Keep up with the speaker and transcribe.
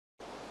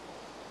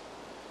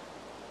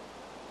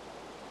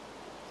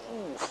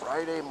Ooh,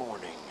 Friday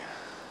morning.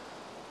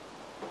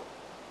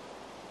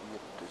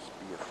 Let this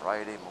be a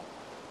Friday morning.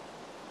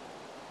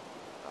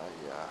 I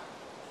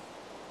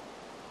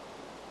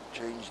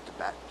changed the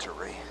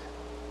battery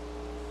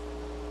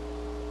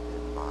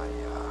in my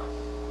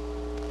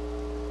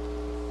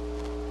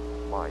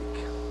mic.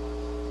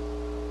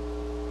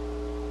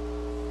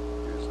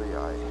 Usually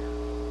I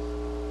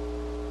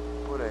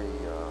put a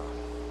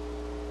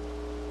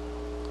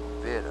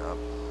vid up.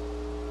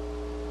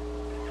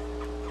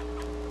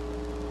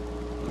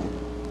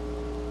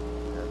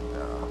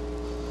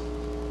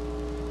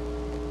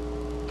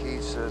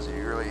 Says he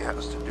really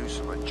has to do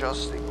some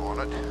adjusting on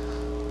it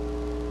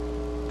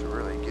to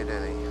really get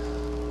any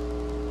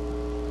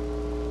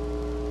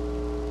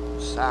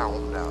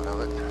sound out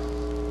of it.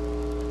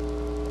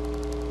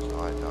 So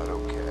I thought,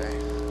 okay,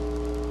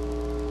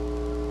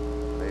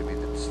 maybe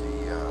that's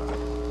the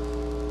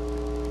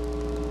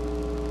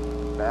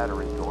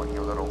battery going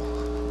a little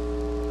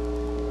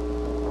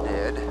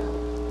dead.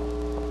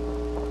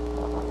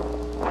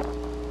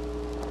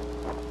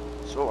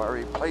 So I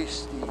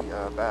replaced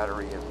the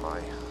battery in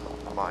my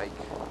mic,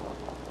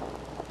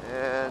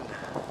 and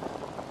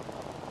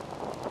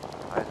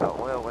I thought,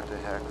 well, what the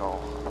heck,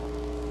 I'll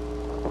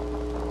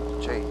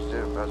change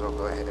it. Might as well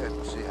go ahead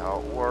and see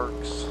how it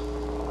works.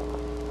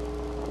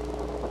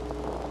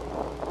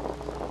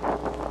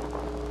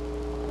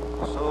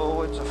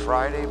 So it's a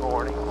Friday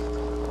morning,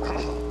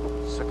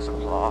 6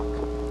 o'clock.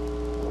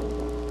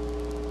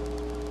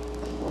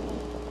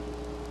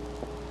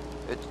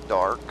 It's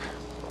dark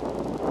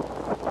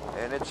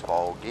and it's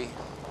foggy.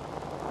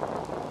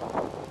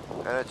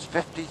 And it's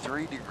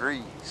 53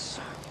 degrees.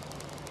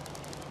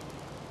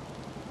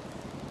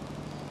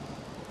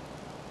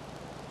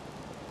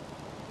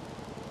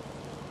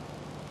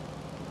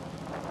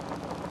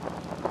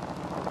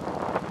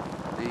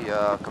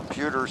 The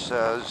computer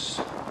says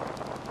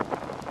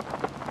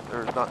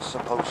there's not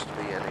supposed to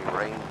be any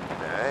rain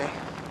today.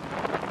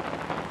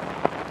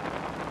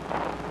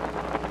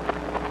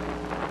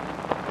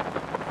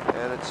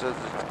 And it says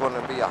it's going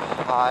to be a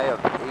high of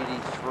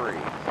 83.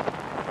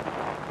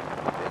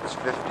 It's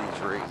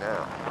 53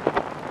 now.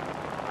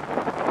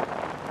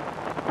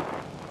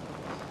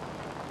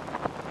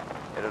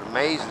 It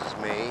amazes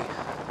me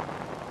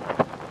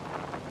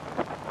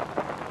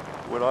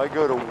when I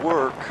go to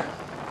work.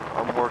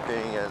 I'm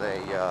working in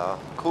a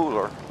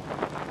cooler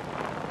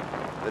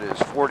that is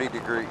 40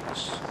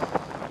 degrees.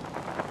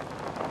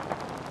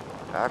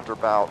 After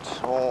about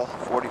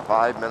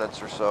 45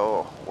 minutes or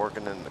so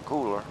working in the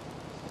cooler,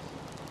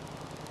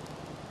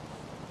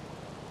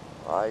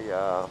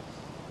 I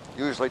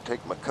usually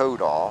take my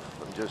coat off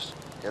and just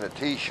in a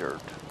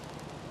t-shirt.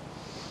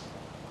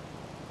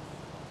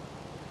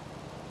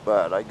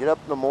 But I get up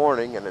in the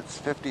morning and it's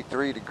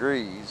 53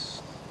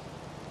 degrees.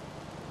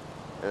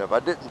 And if I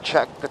didn't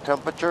check the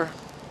temperature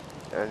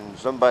and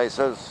somebody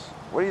says,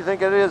 what do you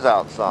think it is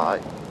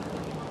outside?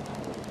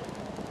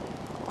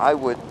 I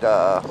would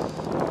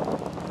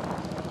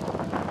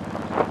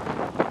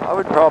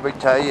probably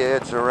tell you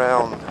it's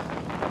around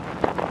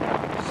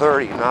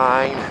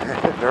 39,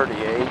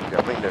 38.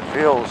 I mean, it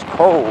feels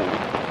cold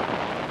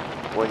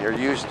when you're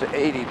used to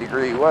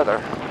 80-degree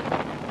weather.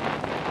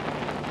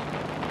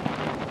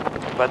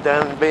 But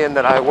then, being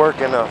that I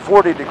work in a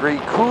 40-degree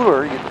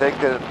cooler, you'd think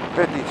that at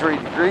 53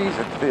 degrees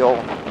it'd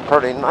feel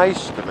pretty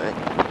nice to me.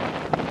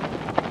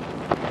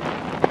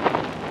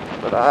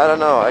 But I don't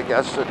know, I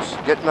guess it's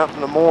getting up in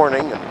the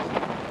morning and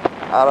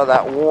out of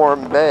that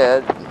warm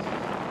bed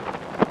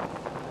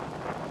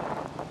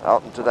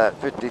out into that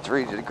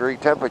 53-degree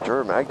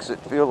temperature makes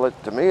it feel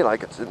to me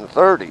like it's in the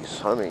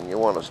 30s. I mean, you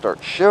want to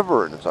start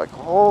shivering. It's like,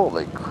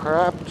 holy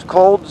crap, it's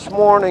cold this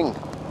morning.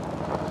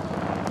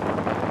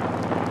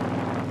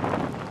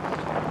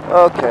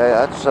 Okay,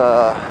 that's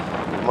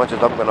as much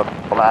as I'm going to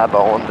blab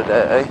on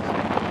today.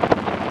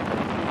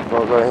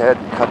 We'll go ahead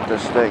and cut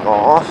this thing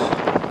off.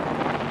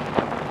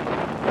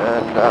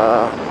 And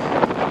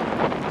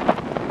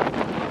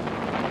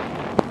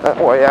that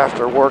way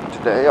after work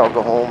today, I'll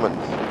go home and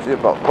see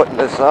about putting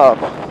this up.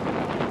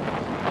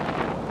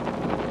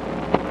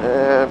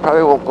 And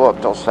probably won't go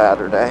up till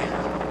Saturday.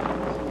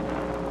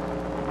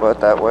 But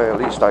that way at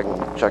least I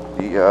can check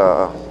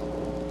the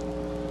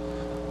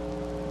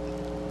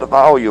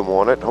volume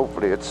on it.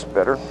 Hopefully it's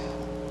better.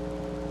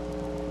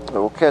 So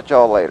we'll catch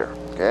y'all later,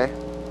 okay?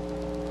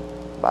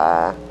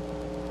 Bye.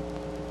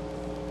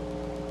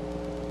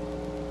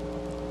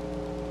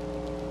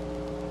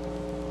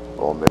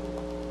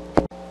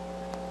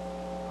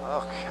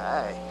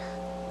 Okay.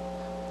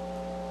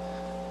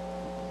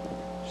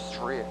 It's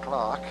 3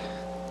 o'clock.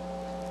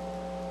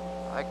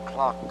 I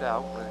clocked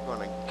out and was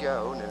going to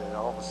go, and then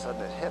all of a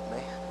sudden it hit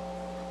me.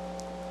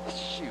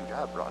 Shoot,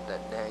 I brought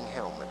that dang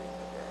helmet in today.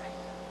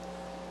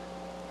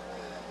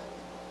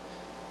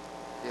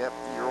 Yep,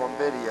 you're on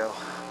video.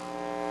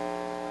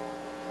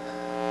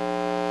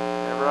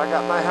 Whenever I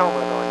got my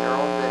helmet on, you're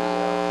on video.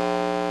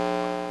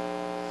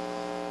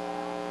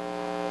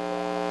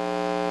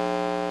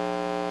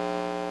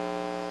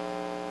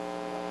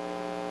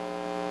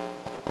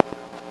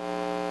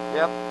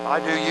 Yep, I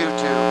do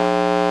YouTube.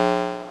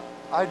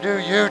 I do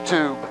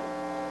YouTube.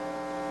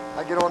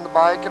 I get on the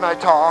bike and I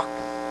talk.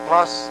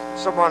 Plus,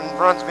 someone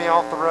runs me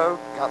off the road.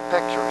 Got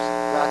pictures.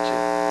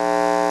 Gotcha.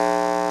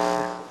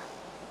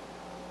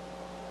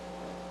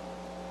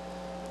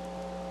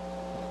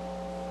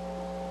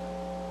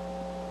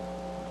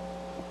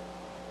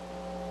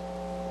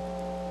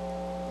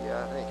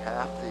 Yeah, I think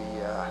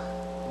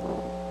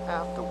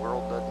half the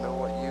world doesn't know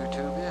what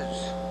YouTube is.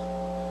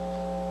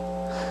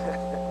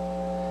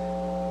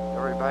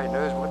 Everybody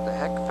knows what the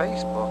heck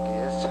Facebook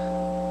is.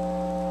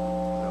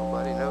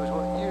 Nobody knows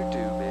what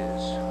YouTube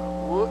is.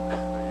 What?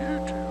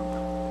 YouTube.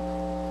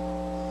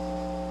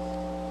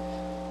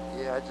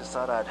 Yeah, I just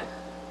thought I'd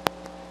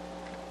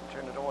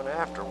turn it on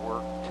after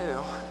work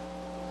too,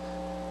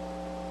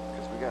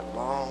 because we got a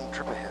long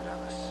trip ahead of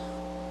us.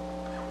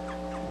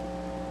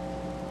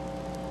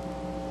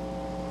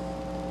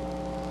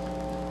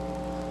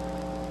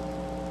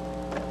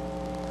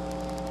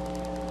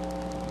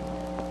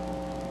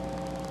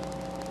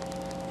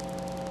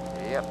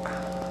 Yep.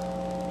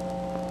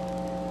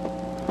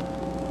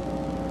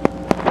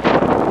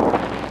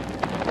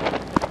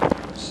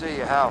 Let's see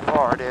how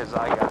far it is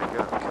I gotta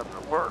go to come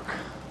to work.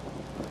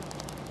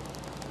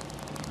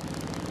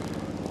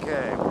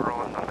 Okay, we're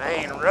on the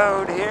main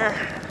road here.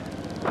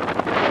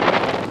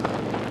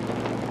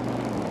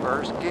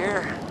 First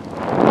gear.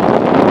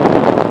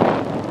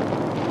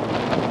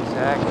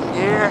 Second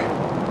gear.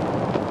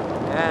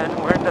 And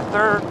we're in the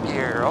third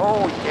gear.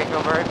 Oh, you can't go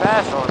very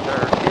fast on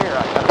third gear.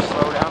 I gotta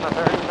slow down to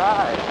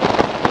 35.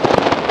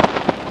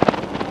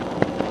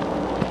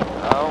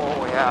 Oh,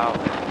 we have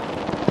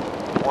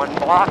one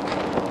block.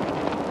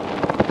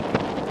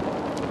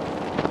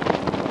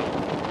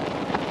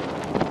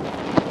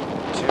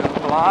 Two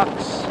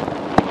blocks.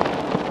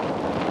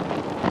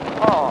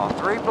 Oh,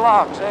 3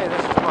 blocks. Hey,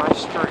 this is my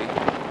street.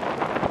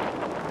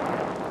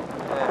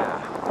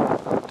 Yeah,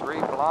 3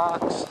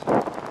 blocks.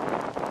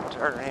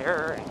 Turn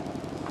here.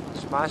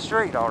 It's my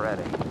street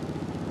already.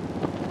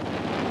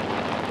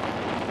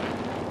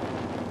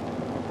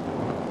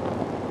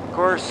 Of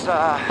course, then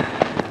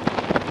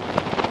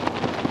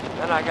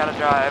I gotta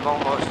drive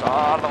almost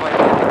all the way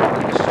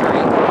down the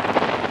street.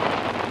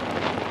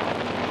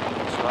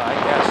 So I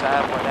guess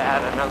that would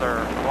add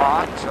another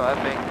block, so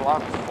I'd make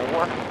block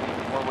 4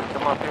 when we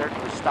come up here to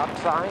the stop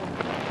sign.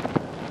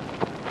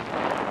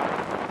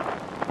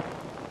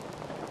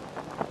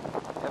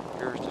 Yep,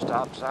 here's the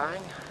stop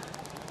sign.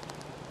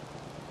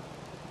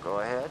 Go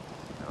ahead.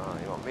 Oh,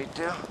 you want me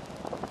to?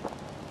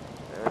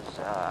 There's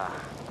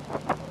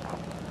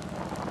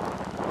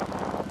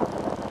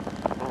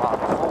block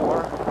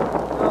 4.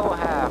 Go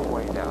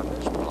halfway down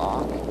this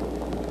block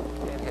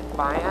and hit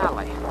my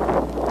alley.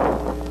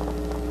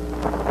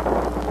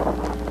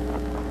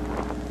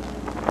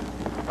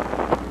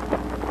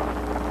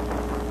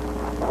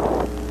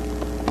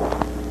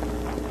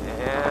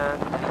 And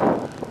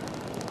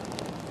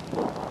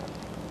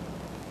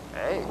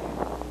hey,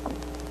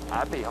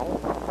 I'd be home.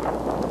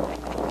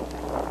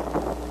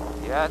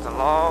 Yeah, it's a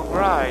long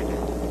ride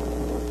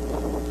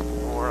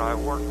before I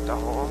work to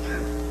home.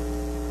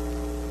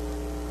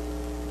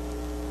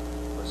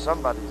 But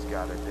somebody's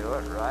got to do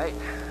it, right?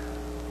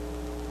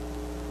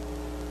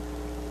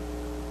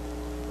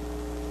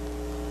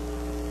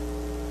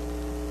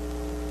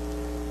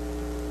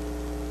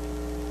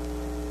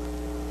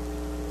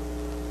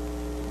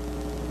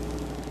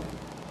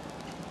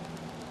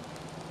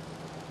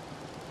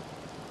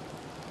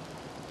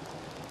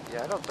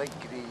 Yeah, I don't think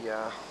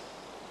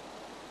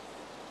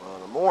well,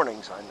 in the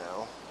mornings, I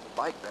know, the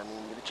bike doesn't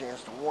even get a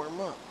chance to warm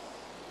up.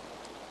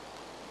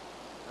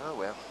 Oh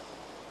well.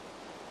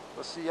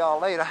 We'll see y'all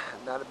later.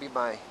 That'll be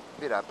my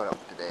vid I put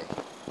up today.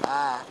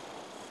 Bye.